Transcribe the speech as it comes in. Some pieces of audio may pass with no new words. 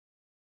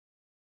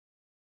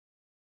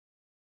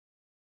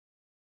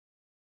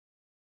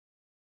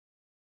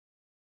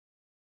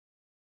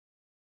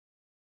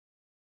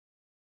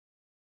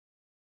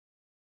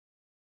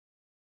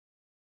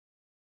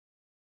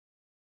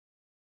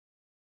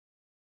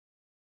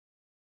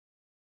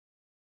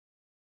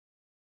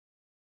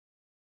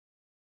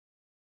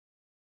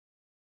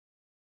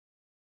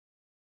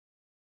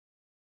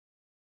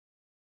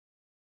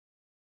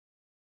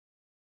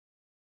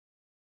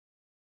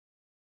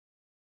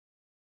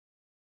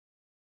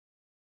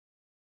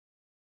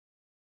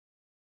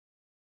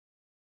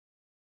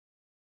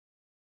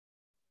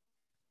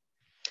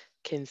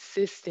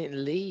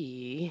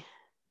consistently.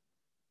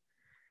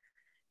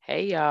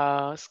 Hey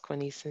y'all, it's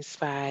Quinice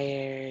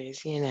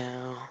Inspires.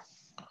 You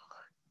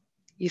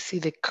see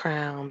the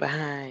crown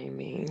behind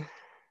me.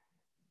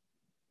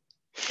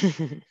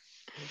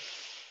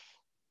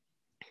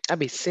 I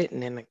be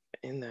sitting in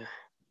the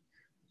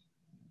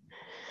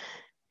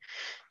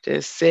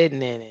just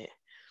sitting in it.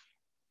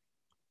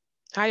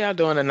 How y'all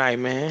doing tonight,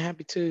 man?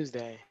 Happy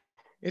Tuesday.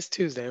 It's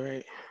Tuesday,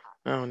 right?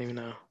 I don't even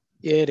know.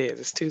 Yeah, it is.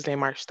 It's Tuesday,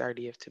 March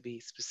 30th to be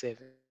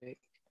specific.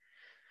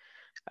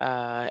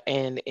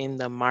 And in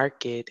the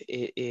market,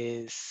 it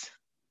is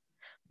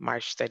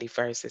March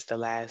 31st. It's the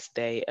last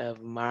day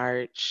of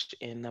March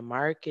in the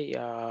market,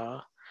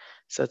 y'all.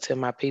 So, to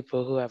my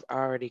people who have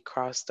already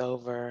crossed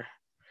over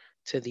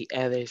to the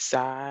other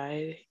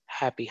side,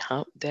 happy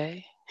hump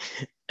day.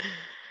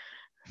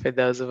 For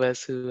those of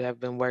us who have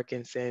been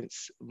working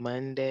since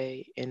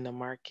Monday in the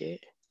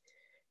market,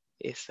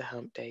 it's the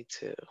hump day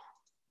too.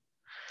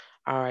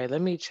 All right, let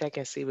me check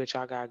and see what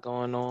y'all got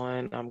going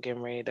on. I'm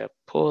getting ready to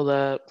pull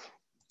up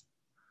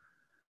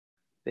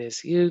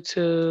this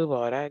YouTube,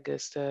 all that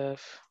good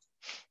stuff.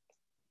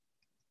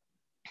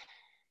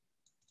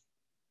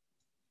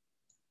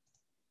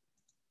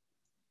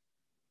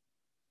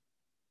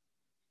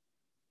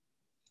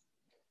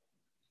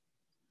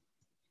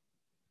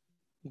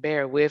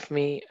 Bear with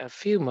me a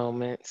few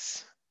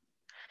moments.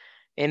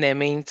 In the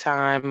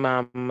meantime,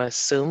 I'm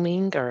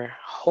assuming or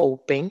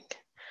hoping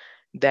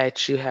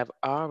that you have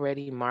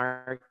already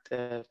marked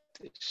up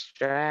the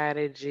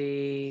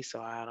strategy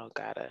so I don't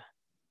gotta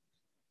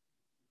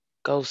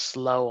go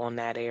slow on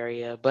that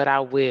area, but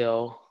I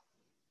will.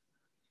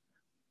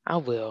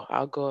 I'll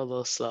go a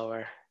little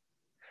slower.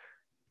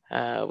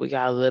 We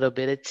got a little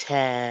bit of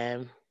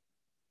time.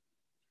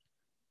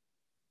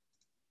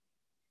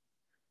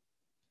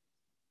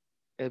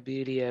 The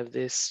beauty of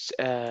this.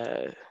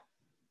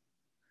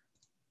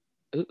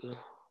 Ooh.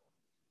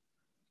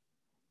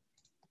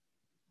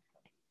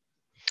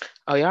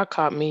 Oh, y'all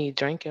caught me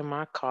drinking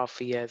my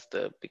coffee at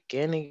the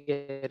beginning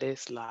of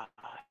this live,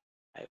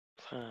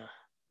 huh?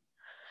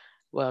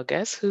 Well,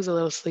 guess who's a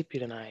little sleepy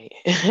tonight?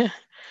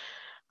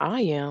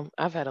 I am.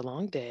 I've had a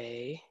long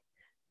day,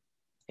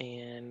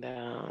 and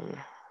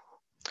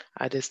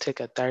I just took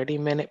a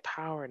 30-minute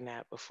power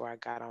nap before I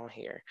got on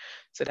here.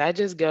 So that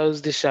just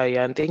goes to show you.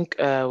 I think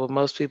with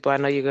most people, I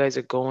know you guys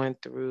are going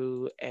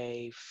through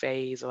a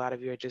phase. A lot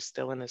of you are just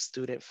still in the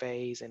student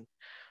phase and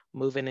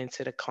moving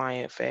into the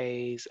client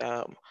phase.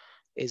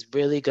 Is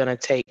really going to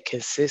take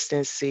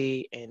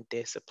consistency and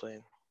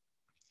discipline.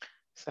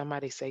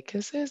 Somebody say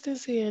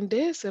consistency and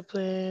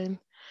discipline.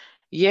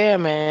 Yeah,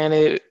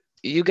 man.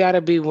 You got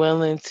to be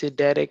willing to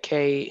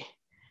dedicate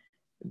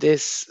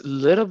this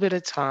little bit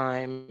of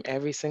time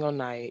every single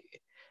night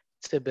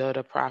to build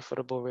a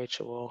profitable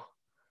ritual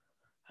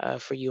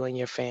for you and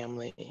your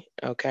family.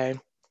 Okay.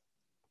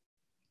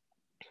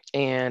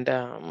 And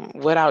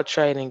without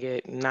trading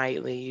it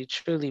nightly, you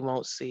truly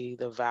won't see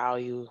the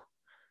value.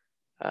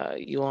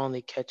 You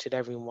only catch it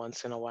every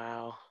once in a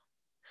while.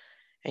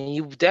 And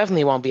you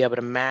definitely won't be able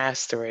to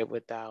master it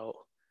without,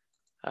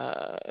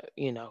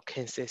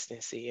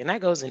 consistency. And that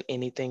goes in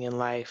anything in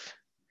life.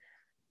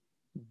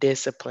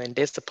 Discipline,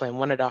 discipline.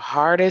 One of the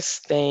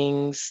hardest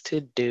things to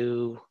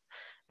do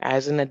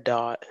as an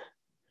adult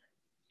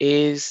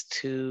is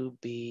to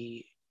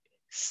be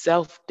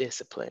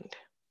self-disciplined.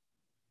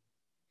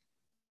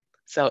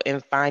 So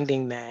in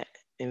finding that,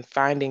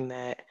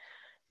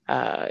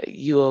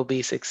 you will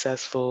be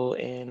successful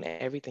in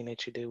everything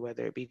that you do,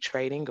 whether it be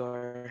trading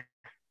or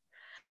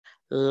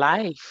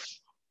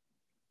life.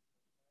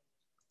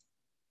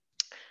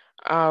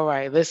 All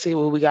right, let's see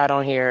what we got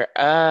on here.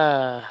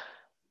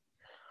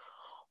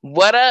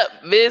 What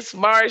up, Miss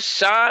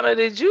Marshana?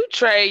 Did you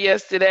trade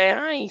yesterday?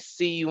 I ain't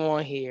see you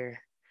on here.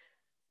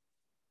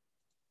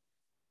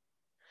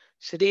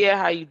 Shadia,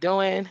 how you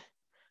doing?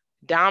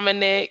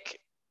 Dominic,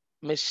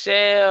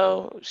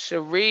 Michelle,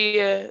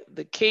 Sharia,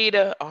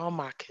 Lakita, all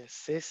my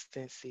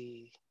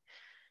consistency.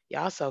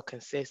 Y'all so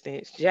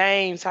consistent.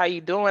 James, how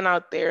you doing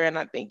out there? And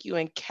I think you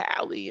in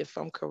Cali, if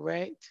I'm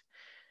correct.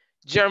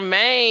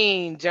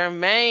 Jermaine,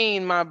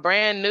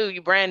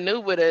 you brand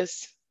new with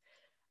us.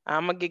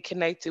 I'm gonna get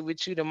connected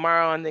with you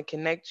tomorrow and then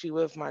connect you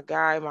with my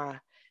guy, my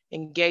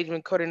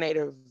engagement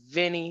coordinator,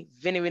 Vinny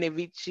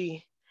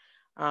Vici.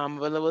 But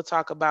we'll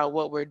talk about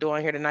what we're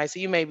doing here tonight.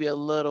 So you may be a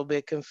little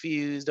bit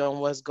confused on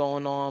what's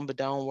going on, but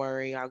don't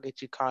worry, I'll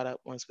get you caught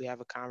up once we have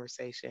a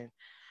conversation.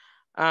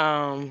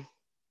 Um,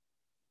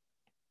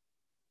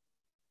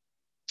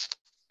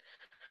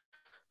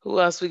 who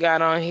else we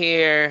got on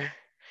here?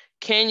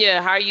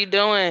 Kenya, how you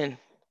doing?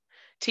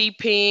 T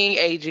Ping,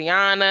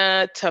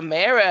 Adriana,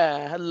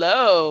 Tamara,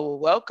 hello,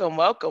 welcome.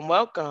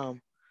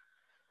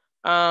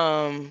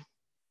 Um,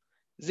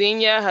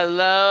 Xenia,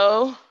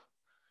 hello.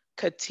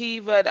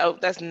 Kativa, oh,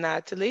 that's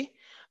Natalie.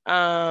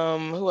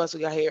 Who else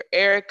we got here?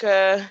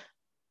 Erica.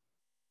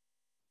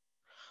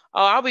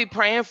 Oh, I'll be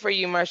praying for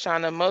you,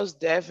 Marshana. Most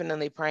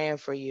definitely praying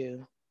for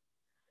you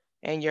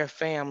and your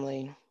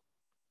family.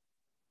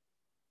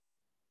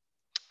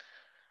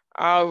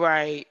 All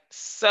right.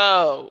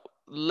 So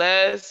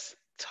let's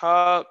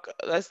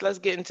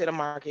get into the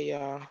market,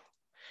 y'all.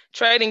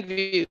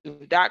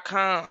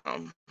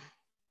 TradingView.com.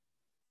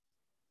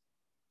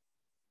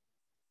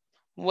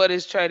 What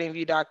is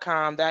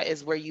TradingView.com? That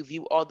is where you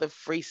view all the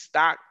free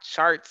stock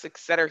charts, et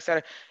cetera, et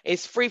cetera.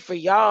 It's free for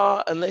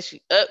y'all unless you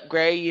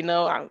upgrade. You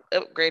know, I'm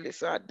upgraded,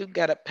 so I do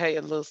gotta pay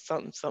a little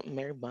something, something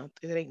every month.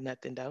 It ain't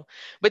nothing though.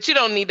 But you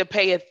don't need to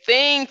pay a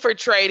thing for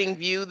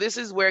TradingView. This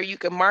is where you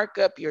can mark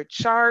up your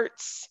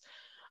charts.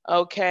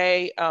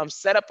 Okay,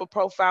 set up a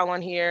profile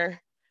on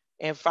here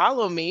and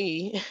follow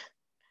me.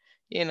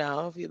 You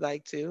know, if you'd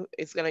like to.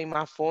 It's gonna be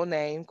my full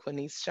name,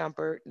 Quinice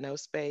Shumpert, no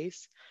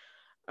space.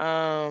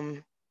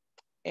 Um,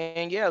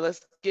 and yeah,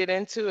 let's get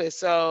into it.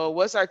 So,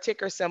 what's our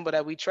ticker symbol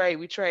that we trade?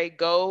 We trade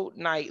gold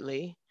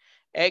nightly,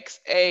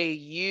 XAUUSD,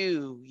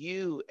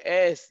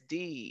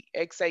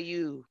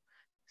 XAU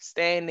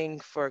standing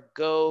for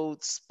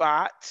gold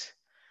spot,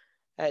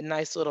 that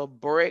nice little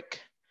brick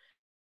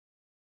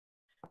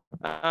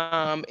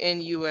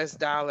in US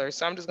dollars.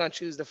 So, I'm just going to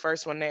choose the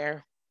first one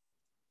there,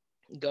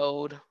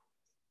 gold.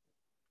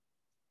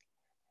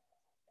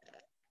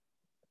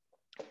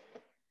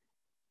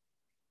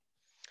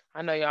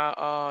 I know y'all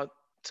all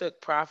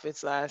took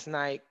profits last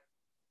night,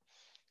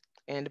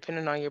 and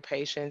depending on your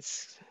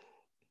patience,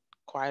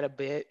 quite a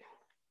bit.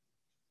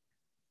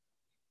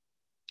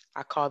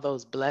 I call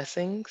those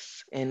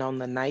blessings. And on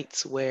the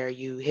nights where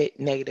you hit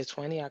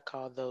 -20, I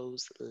call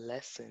those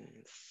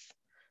lessons.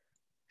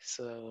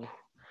 So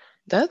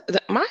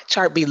that my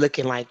chart be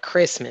looking like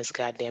Christmas,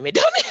 goddamn it.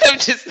 Don't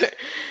it?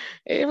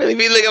 It really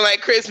be looking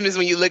like Christmas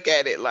when you look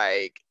at it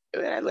like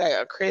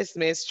a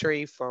Christmas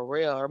tree for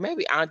real. Or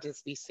maybe I'll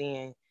just be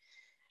seeing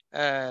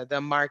the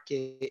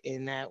market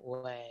in that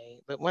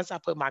way. But once I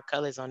put my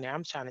colors on there,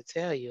 I'm trying to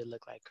tell you it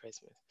look like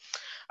Christmas.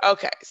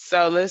 Okay,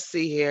 so let's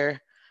see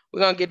here.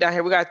 We're gonna get down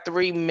here. We got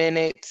 3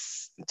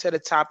 minutes to the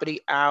top of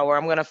the hour.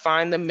 I'm gonna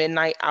find the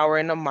midnight hour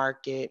in the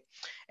market.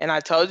 And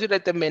I told you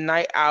that the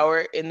midnight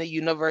hour in the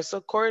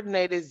universal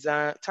coordinated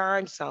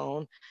time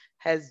zone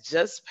has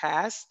just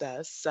passed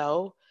us.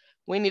 So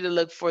we need to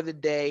look for the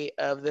day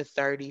of the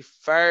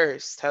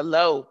 31st.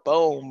 Hello,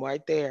 boom,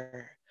 right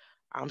there.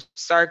 I'm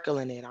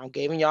circling it. I'm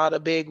giving y'all the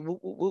big whoop,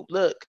 whoop, whoop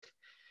look.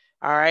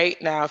 All right,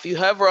 now if you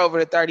hover over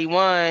the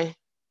 31,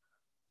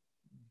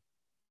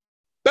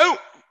 boom.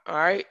 All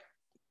right,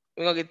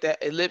 we're gonna get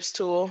that ellipse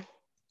tool.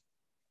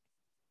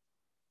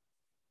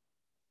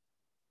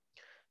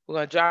 We're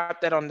gonna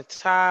drop that on the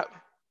top,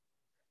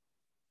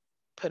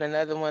 put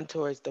another one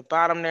towards the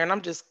bottom there, and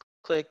I'm just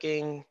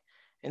clicking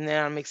and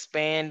then I'm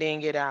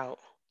expanding it out.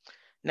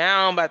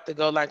 Now I'm about to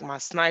go like my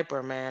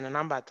sniper, man, and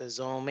I'm about to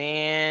zoom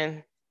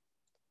in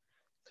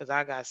because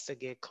I got to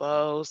get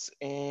close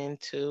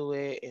into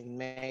it and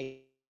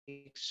make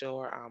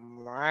sure I'm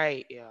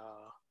right,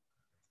 y'all.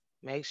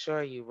 Make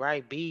sure you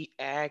right, be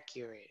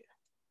accurate.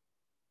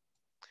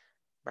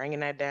 Bringing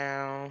that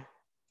down.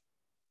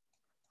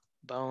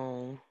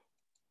 Boom.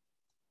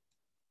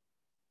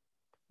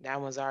 That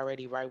one's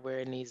already right where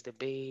it needs to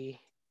be.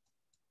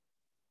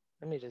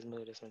 Let me just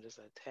move this one just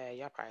a tad.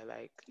 Y'all probably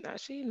like, nah,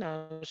 she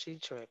knows she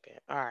tripping.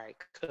 All right,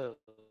 cool.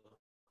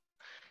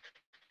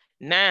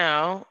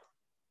 Now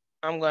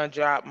I'm gonna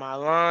drop my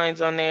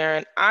lines on there,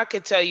 and I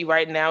could tell you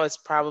right now it's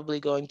probably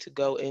going to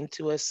go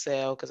into a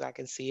sell because I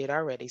can see it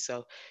already.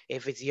 So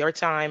if it's your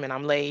time and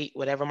I'm late,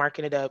 whatever,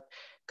 marking it up,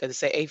 because it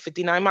say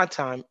 8:59 my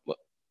time,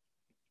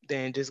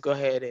 then just go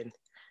ahead and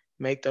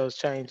make those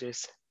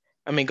changes.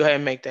 I mean, go ahead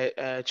and make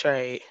that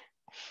trade.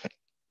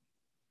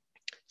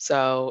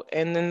 So,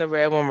 and then the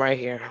red one right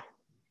here.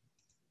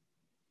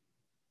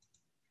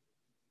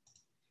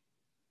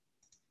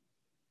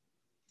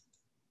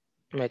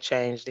 I'm gonna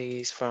change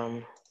these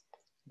from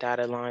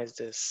dotted lines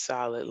to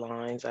solid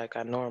lines like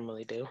I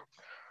normally do.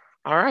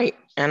 All right,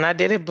 and I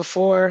did it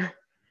before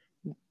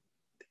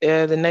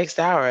the next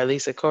hour, at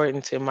least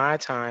according to my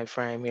time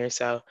frame here.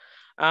 So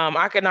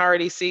I can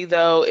already see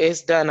though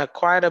it's done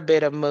quite a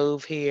bit of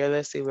move here.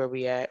 Let's see where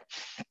we at.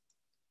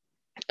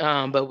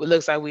 But it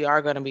looks like we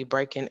are going to be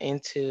breaking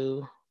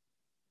into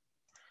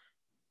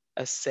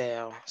a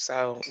sell.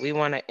 So we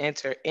want to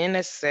enter in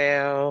a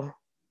sell.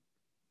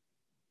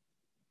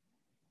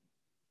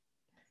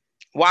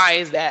 Why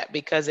is that?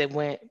 Because it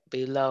went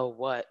below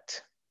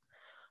what?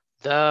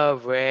 The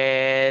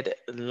red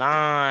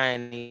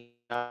line.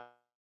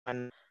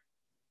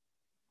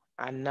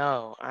 I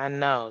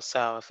know.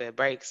 So if it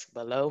breaks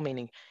below,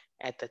 meaning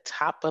at the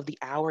top of the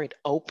hour, it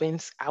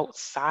opens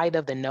outside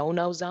of the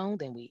no-no zone,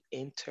 then we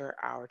enter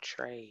our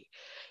trade.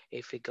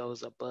 If it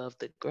goes above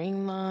the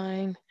green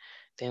line,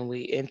 then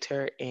we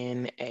enter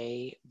in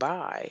a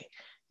buy.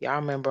 Y'all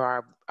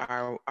remember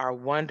our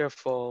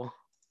wonderful,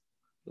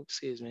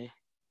 excuse me,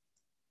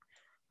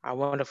 our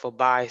wonderful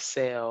buy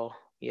sell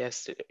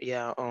yesterday.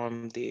 Yeah,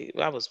 on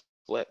that was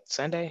what,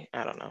 Sunday?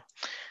 I don't know.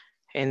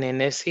 And then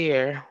this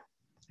here,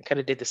 I could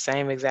have did the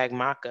same exact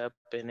mock-up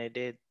and it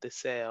did the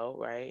sell,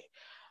 right?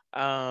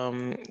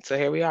 So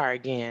here we are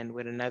again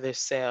with another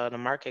sell. The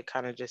market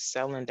kind of just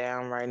selling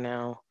down right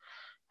now,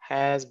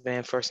 has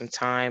been for some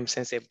time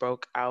since it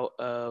broke out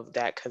of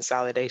that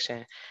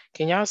consolidation.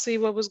 Can y'all see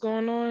what was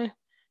going on?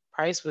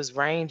 Price was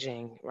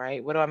ranging,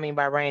 right? What do I mean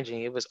by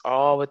ranging? It was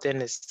all within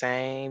the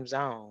same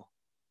zone.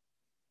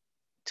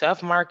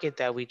 Tough market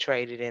that we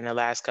traded in the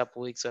last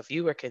couple of weeks. So if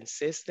you were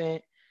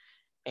consistent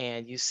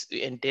and you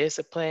in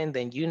discipline,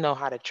 then you know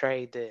how to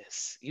trade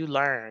this. You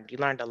learned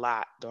a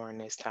lot during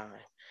this time.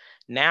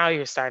 Now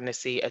you're starting to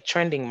see a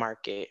trending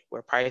market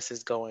where price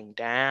is going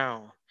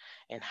down,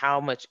 and how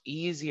much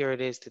easier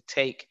it is to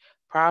take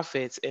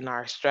profits in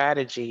our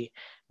strategy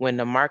when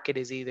the market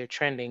is either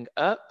trending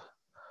up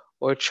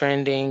or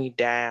trending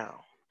down.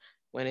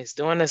 When it's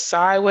doing a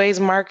sideways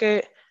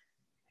market,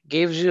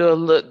 gives you a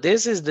look.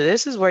 This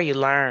is where you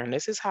learn.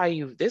 This is how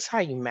you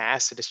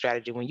master the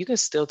strategy, when you can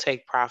still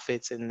take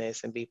profits in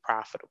this and be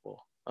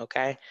profitable.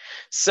 Okay,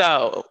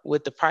 so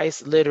with the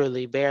price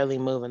literally barely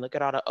moving, look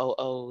at all the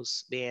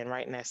OOs being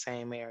right in that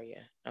same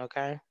area.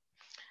 Okay,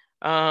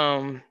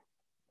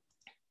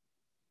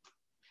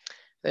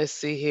 let's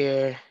see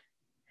here.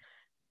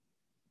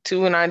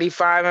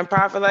 295 in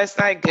profit last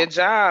night. Good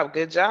job,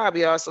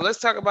 y'all. So let's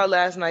talk about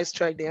last night's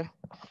trade then.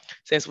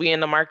 Since we in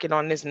the market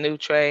on this new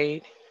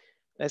trade,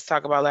 let's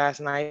talk about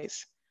last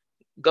night's.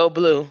 Go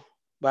Blue,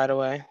 by the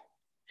way.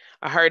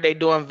 I heard they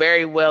doing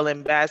very well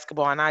in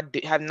basketball, and I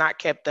have not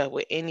kept up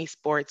with any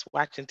sports,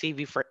 watching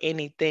TV for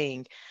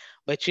anything.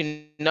 But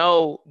you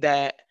know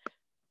that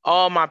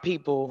all my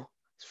people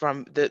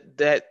from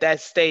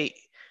that state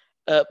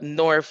up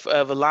north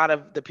of a lot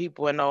of the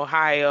people in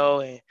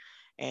Ohio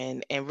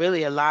and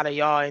really a lot of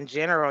y'all in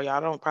general, y'all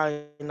don't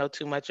probably know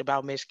too much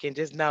about Michigan.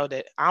 Just know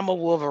that I'm a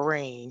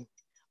Wolverine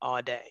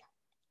all day.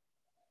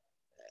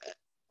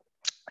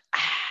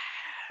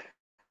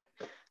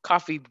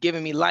 Coffee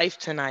giving me life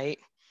tonight.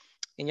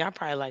 And y'all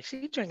probably like,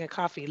 she drinking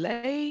coffee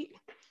late?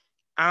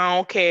 I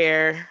don't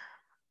care.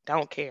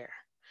 Don't care.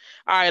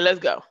 All right, let's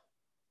go.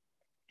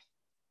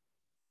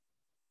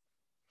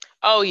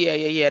 Oh,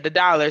 yeah. The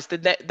dollars, the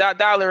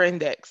dollar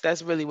index.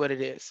 That's really what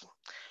it is.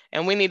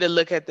 And we need to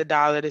look at the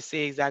dollar to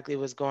see exactly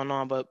what's going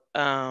on. But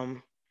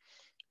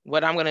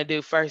what I'm going to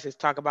do first is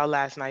talk about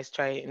last night's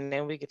trade, and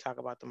then we can talk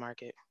about the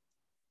market.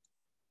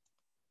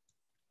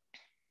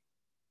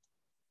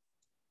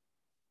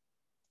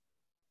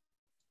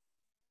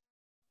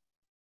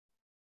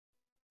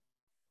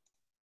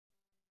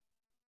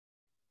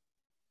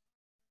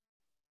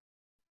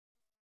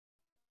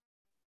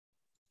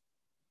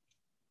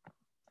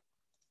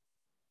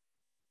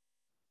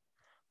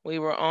 We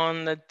were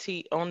on the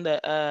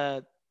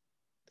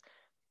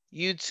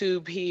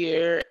YouTube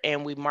here,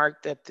 and we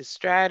marked up the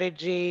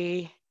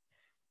strategy.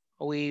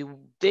 We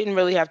didn't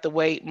really have to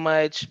wait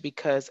much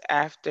because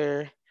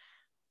after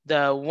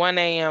the 1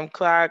 a.m.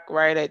 clock,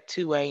 right at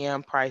 2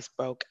 a.m., price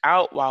broke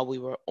out while we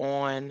were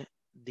on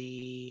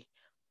the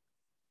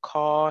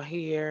call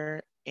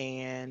here.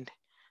 And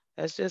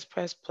let's just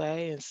press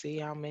play and see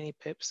how many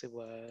pips it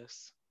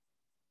was.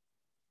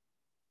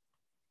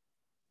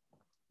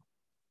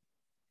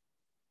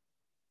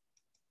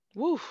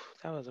 Woo,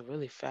 that was a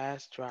really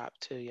fast drop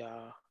too,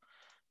 y'all.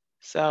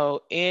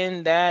 So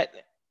in that,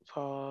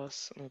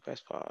 pause, let me press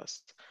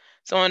pause.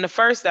 So in the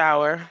first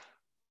hour,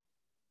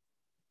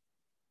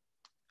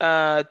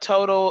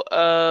 total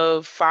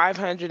of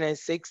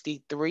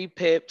 563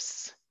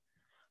 pips.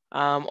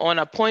 On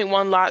a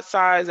 0.1 lot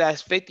size,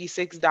 that's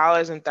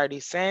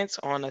 $56.30.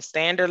 On a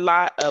standard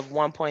lot of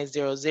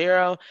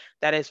 1.00,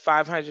 that is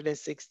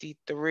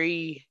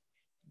 $563.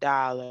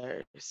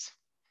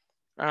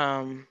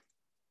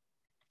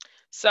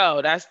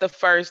 So that's the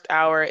first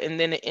hour, and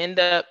then it ended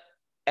up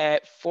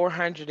at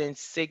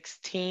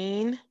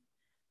 416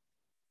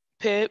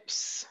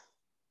 pips.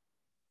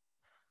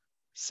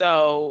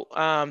 So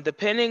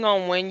depending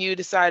on when you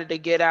decided to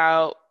get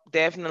out,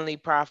 definitely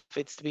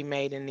profits to be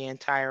made in the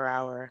entire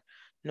hour,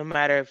 no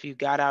matter if you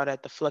got out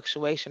at the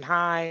fluctuation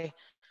high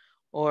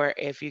or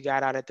if you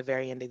got out at the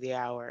very end of the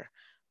hour.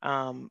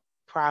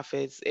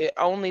 Profits, it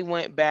only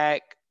went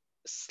back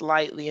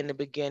slightly in the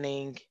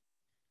beginning,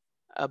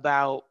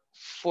 about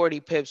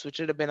 40 pips, which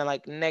would have been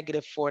like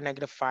 -$4,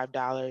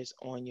 -$5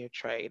 on your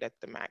trade at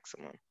the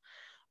maximum.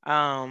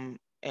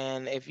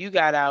 And if you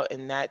got out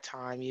in that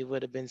time, you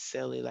would have been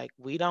silly. Like,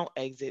 we don't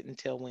exit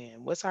until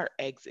when? What's our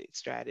exit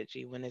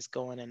strategy when it's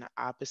going in the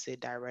opposite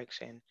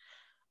direction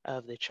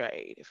of the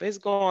trade? If it's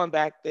going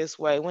back this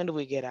way, when do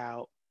we get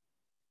out?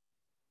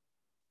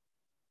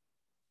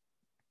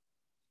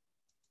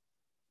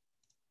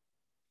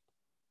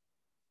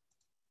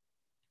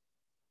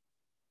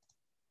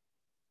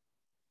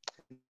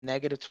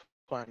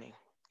 -20,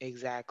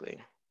 exactly.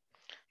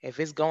 If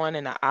it's going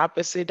in the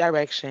opposite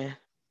direction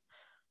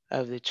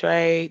of the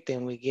trade,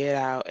 then we get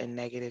out in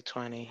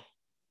 -20.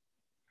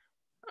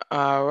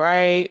 All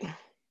right.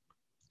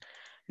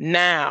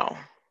 Now,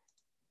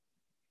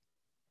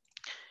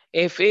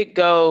 if it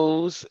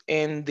goes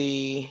in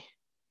the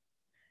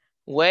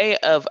way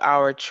of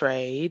our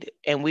trade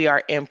and we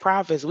are in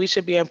profits, we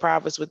should be in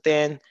profits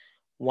within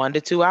 1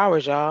 to 2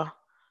 hours, y'all.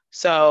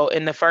 So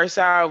in the first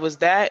hour was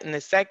that. In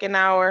the second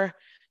hour,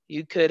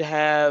 You could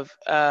have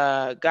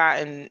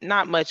gotten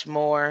not much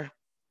more.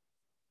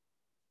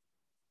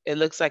 It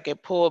looks like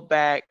it pulled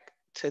back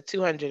to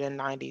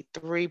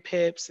 293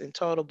 pips in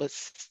total, but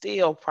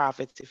still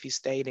profits if you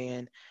stayed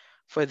in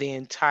for the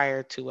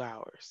entire 2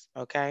 hours.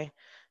 Okay.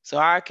 So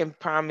I can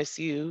promise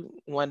you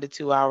 1 to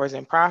 2 hours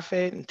in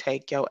profit and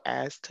take your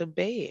ass to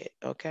bed.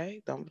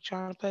 Okay. Don't be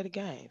trying to play the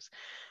games.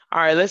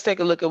 All right. Let's take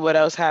a look at what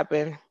else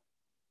happened.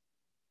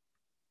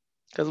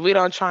 Because we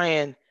don't try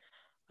and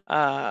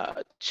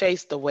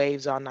chase the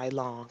waves all night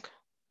long.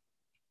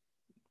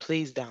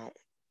 Please don't.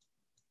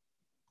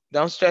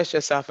 Don't stress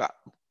yourself out.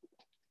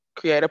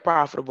 Create a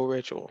profitable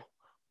ritual.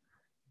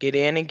 Get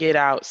in and get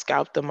out,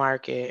 scalp the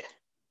market,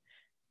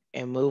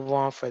 and move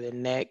on for the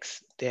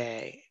next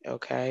day.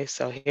 Okay,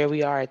 so here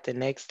we are at the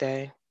next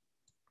day.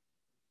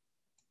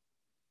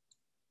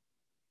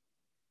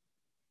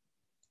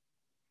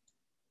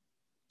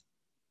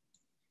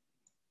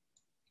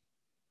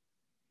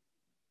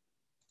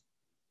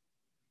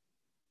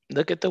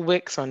 Look at the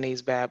wicks on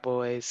these bad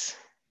boys.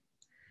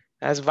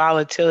 That's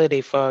volatility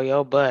for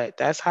your butt.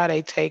 That's how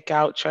they take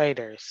out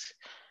traders.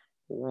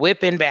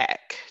 Whipping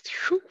back.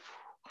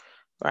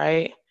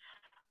 Right?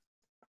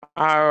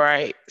 All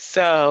right.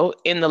 So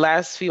in the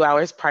last few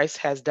hours, price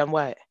has done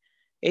what?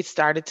 It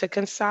started to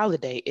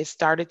consolidate. It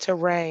started to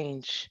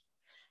range.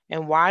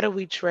 And why do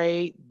we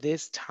trade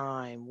this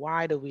time?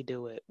 Why do we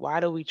do it? Why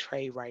do we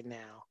trade right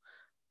now?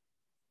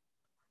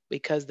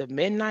 Because the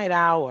midnight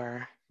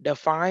hour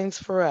defines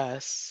for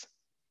us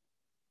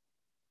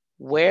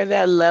where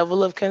that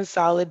level of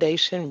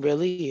consolidation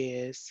really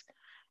is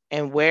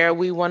and where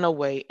we want to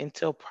wait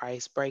until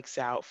price breaks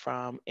out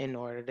from in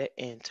order to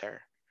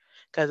enter.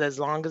 Because as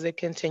long as it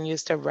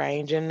continues to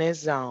range in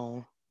this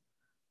zone,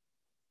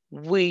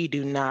 we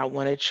do not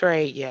want to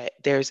trade yet.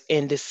 There's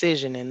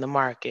indecision in the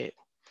market.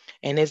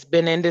 And it's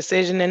been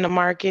indecision in the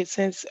market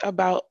since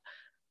about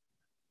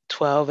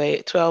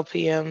 12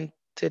 p.m.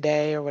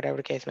 today, or whatever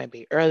the case may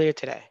be, earlier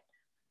today.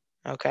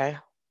 Okay.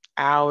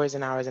 Hours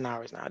and hours and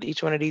hours now.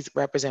 Each one of these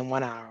represent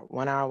 1 hour,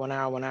 1 hour, 1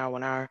 hour, 1 hour,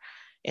 1 hour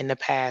in the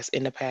past,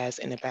 in the past,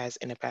 in the past,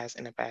 in the past,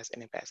 in the past, in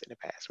the past, in the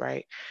past,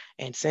 right?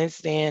 And since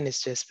then,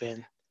 it's just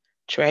been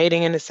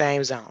trading in the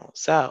same zone.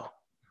 So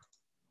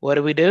what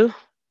do?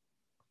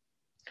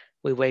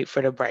 We wait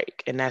for the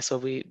break. And that's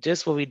what we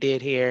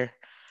did here.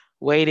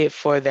 Waited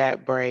for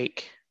that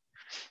break.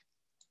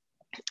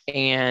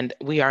 And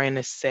we are in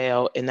a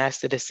sale, and that's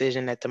the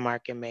decision that the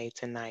market made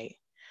tonight.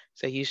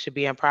 So you should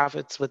be in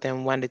profits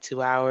within 1 to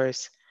 2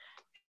 hours,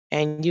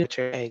 and you know what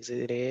your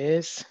exit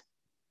is.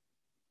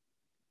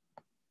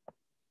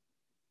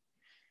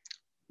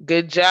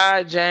 Good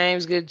job,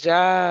 James. Good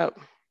job.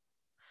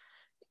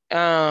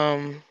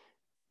 Um,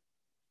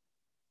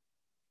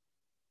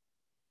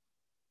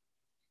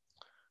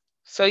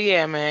 so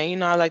yeah,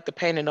 man, I like to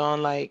paint it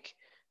on like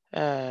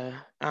I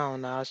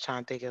don't know, I was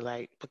trying to think of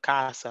like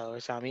Picasso or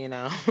something.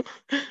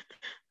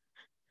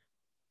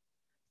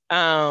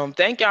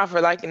 Thank y'all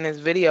for liking this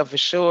video for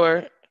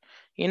sure.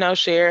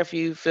 Share if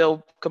you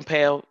feel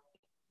compelled,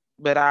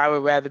 but I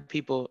would rather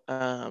people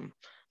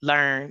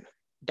learn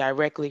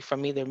directly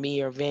from either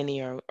me or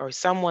Vinny or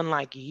someone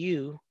like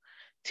you.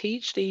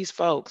 Teach these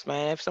folks,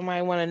 man. If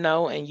somebody want to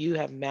know and you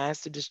have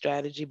mastered the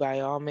strategy,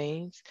 by all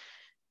means,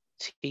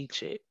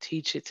 teach it.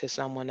 Teach it to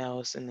someone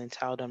else, and then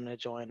tell them to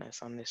join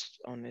us on this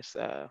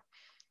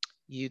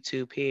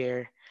YouTube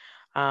here.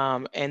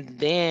 And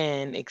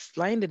then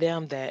explain to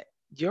them that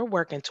you're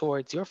working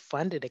towards your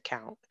funded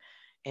account,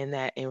 and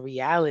that in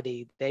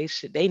reality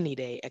they need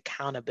a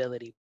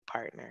accountability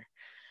partner,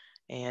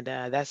 and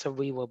that's where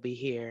we will be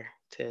here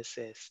to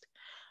assist.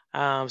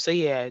 So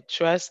yeah,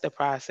 trust the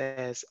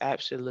process.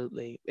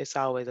 Absolutely, it's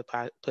always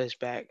a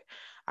pushback.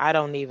 I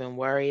don't even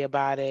worry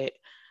about it.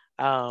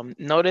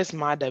 Notice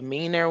my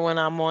demeanor when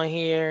I'm on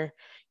here.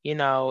 You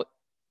know,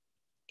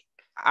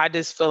 I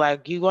just feel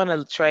like you want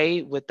to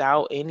trade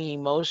without any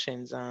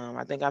emotions.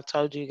 I think I've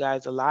told you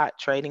guys a lot.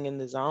 Trading in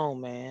the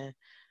zone, man,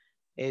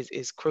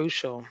 is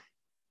crucial.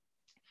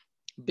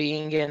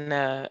 Being in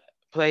a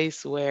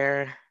place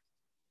where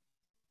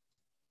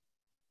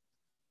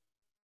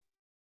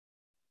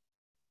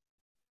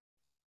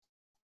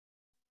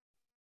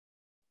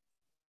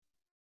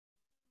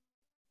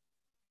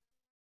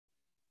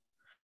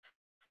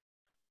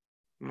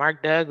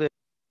Mark Douglas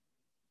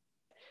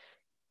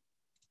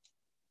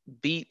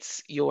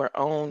beats your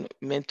own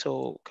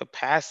mental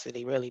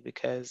capacity, really,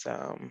 because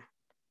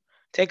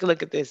take a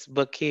look at this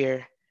book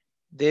here.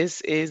 This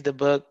is the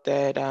book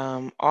that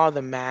all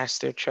the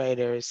master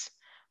traders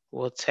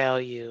will tell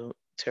you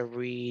to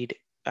read,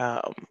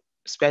 um,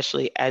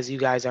 especially as you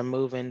guys are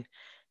moving.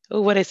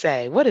 Oh, what it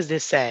say? What does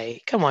this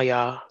say? Come on,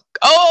 y'all.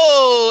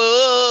 Oh,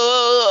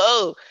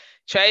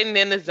 trading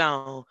in the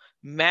zone.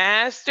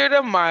 Master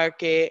the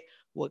market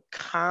with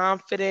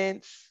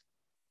confidence,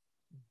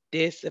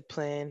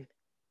 discipline,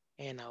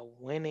 and a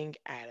winning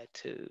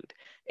attitude.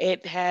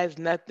 It has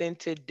nothing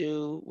to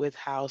do with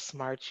how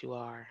smart you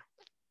are.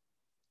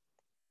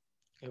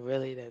 It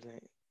really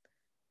doesn't.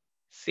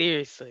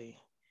 Seriously.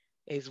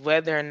 Is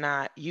whether or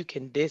not you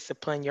can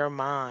discipline your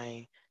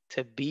mind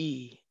to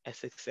be a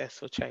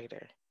successful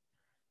trader.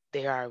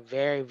 There are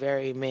very,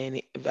 very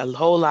many, a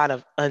whole lot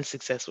of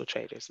unsuccessful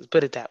traders. Let's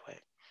put it that way.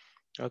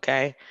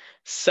 Okay.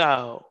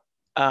 So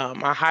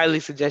I highly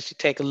suggest you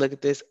take a look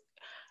at this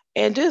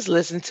and just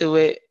listen to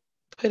it.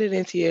 Put it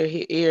into your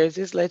ears.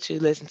 Just let you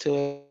listen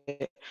to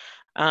it.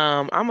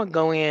 I'm gonna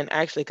go in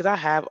actually because I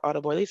have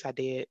Audible. At least I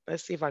did.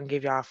 Let's see if I can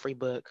give y'all a free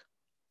book.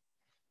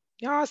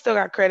 Y'all still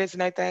got credits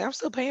and everything. I'm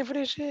still paying for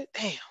this shit.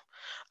 Damn.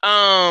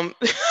 Um,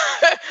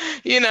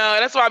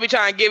 that's why I be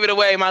trying to give it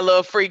away. My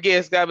little free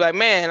gifts. Gotta be like,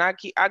 man,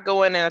 I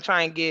go in there and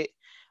try and get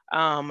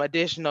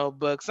additional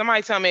books.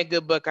 Somebody tell me a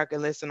good book I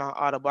can listen on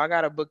Audible. I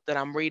got a book that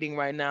I'm reading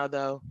right now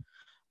though.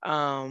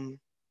 Um,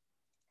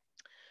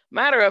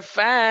 Matter of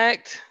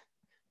fact,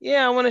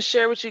 yeah, I want to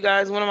share with you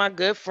guys one of my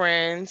good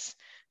friends,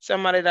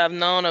 somebody that I've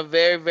known a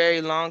very, very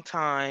long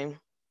time,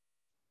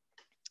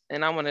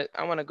 and I want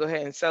to go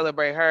ahead and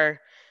celebrate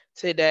her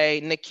today.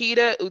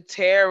 Nikita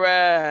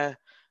Utera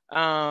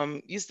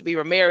used to be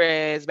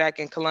Ramirez back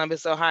in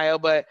Columbus, Ohio,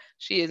 but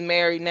she is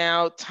married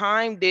now.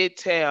 Time did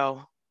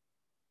tell.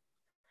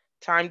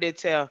 Time did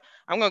tell.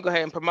 I'm gonna go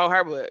ahead and promote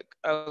her book.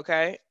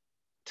 Okay,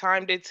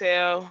 Time did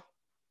tell.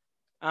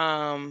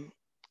 Um,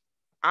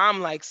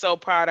 I'm like so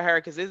proud of her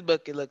because this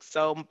book it looks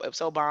so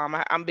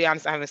bomb. I'm be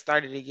honest, I haven't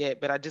started it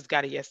yet, but I just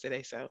got it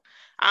yesterday, so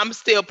I'm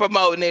still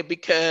promoting it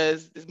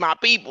because it's my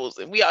people's,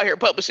 and we out here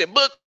publishing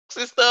books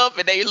and stuff,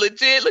 and they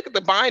legit. Look at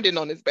the binding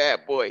on this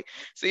bad boy.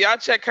 So y'all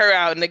check her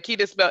out.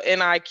 Nikita spelled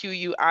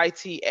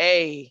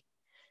Niquita,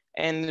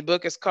 and the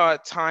book is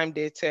called Time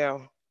Did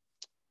Tell.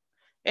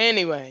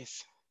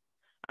 Anyways,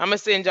 I'm gonna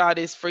send y'all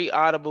this free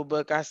Audible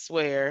book. I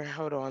swear.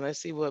 Hold on, let's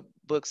see what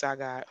books I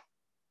got.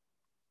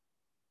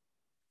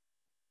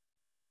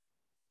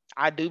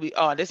 I do be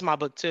this is my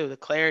book too, The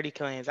Clarity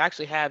Cleanse. I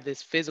actually have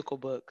this physical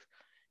book,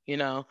 you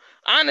know.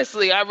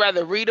 Honestly, I'd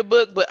rather read a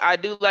book, but I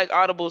do like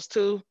audibles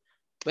too.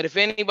 But if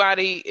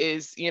anybody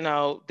is,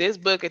 this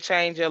book could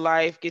change your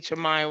life, get your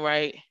mind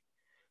right.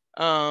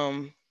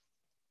 Um,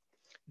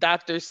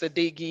 Dr.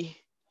 Sadiki,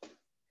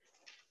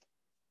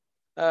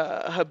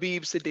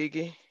 Habib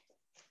Sadiki.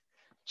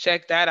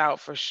 Check that out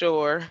for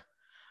sure.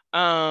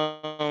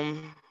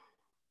 Um,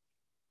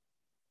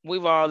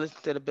 we've all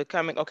listened to the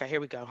Becoming. Okay, here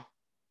we go.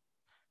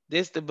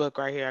 This the book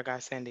right here I got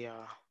to send to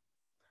y'all.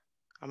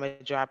 I'm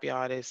gonna drop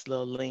y'all this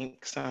little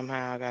link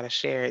somehow. I gotta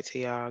share it to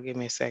y'all. Give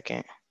me a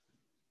second.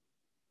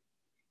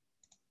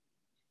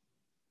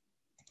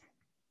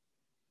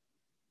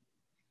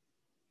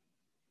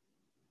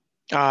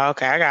 Oh,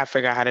 okay. I gotta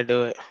figure out how to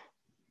do it.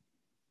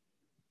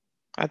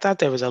 I thought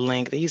there was a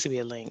link. There used to be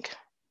a link.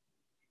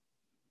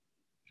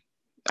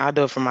 I'll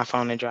do it from my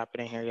phone and drop it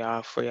in here,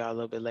 y'all, for y'all a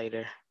little bit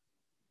later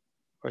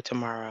or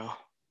tomorrow.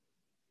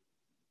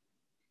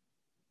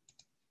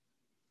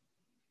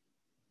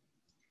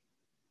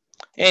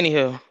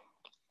 Anywho.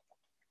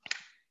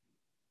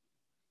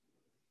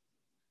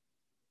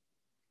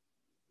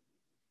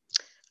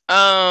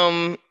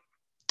 Um,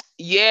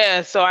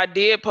 yeah, so I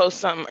did post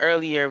something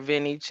earlier,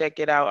 Vinny. Check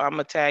it out. I'm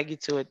gonna tag you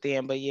to it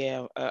then. But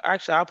yeah,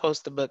 actually, I'll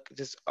post the book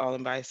just all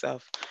in by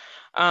itself.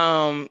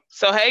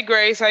 So hey,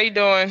 Grace, how you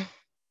doing?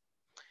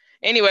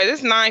 Anyway,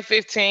 this is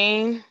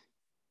 9:15.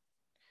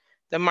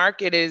 The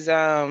market is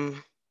let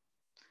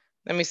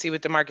me see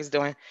what the market's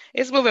doing.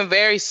 It's moving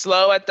very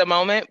slow at the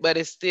moment, but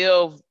it's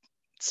still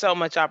so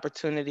much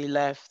opportunity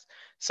left.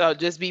 So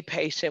just be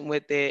patient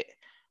with it,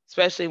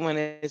 especially when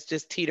it's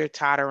just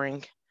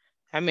teeter-tottering.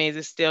 That means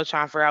it's still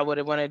trying to figure out what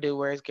it want to do,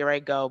 where it's get ready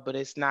to go, but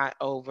it's not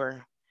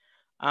over.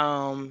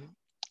 I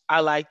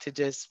like to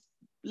just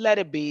let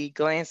it be,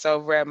 glance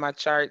over at my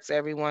charts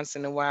every once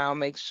in a while,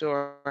 make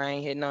sure I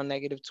ain't hitting no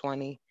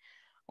 -20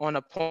 on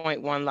a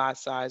 0.1 lot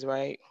size,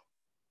 right?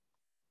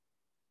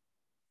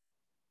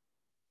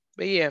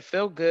 But yeah,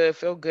 feel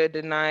good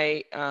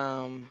tonight.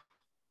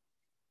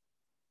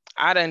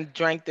 I done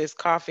drank this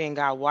coffee and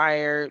got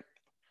wired,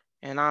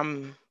 and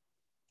I'm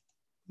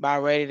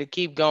about ready to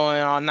keep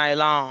going all night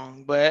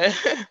long. But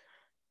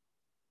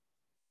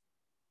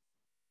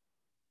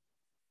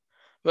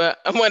but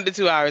 1 to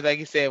 2 hours, like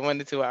you said, 1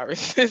 to 2 hours.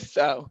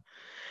 So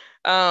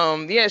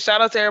yeah,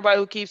 shout out to everybody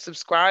who keeps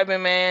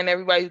subscribing, man.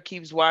 Everybody who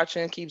keeps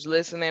watching, keeps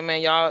listening,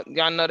 man.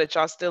 Y'all know that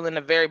y'all still in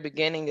the very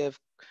beginning of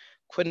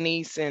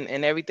Quinice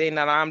and everything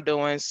that I'm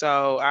doing.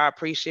 So I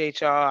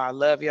appreciate y'all. I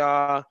love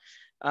y'all.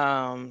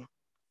 Um,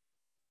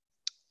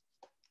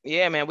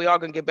 yeah, man, we all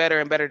gonna get better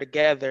and better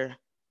together.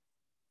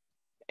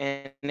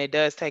 And it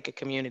does take a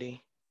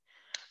community.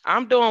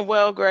 I'm doing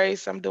well,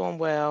 Grace. I'm doing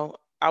well.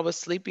 I was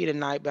sleepy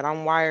tonight, but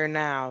I'm wired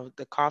now.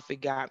 The coffee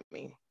got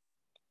me.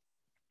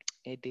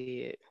 It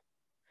did.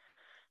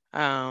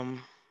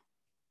 Um,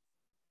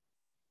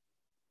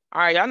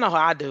 all right, y'all know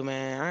how I do,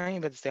 man. I ain't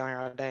about to stay on here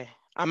all day.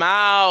 I'm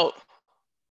out.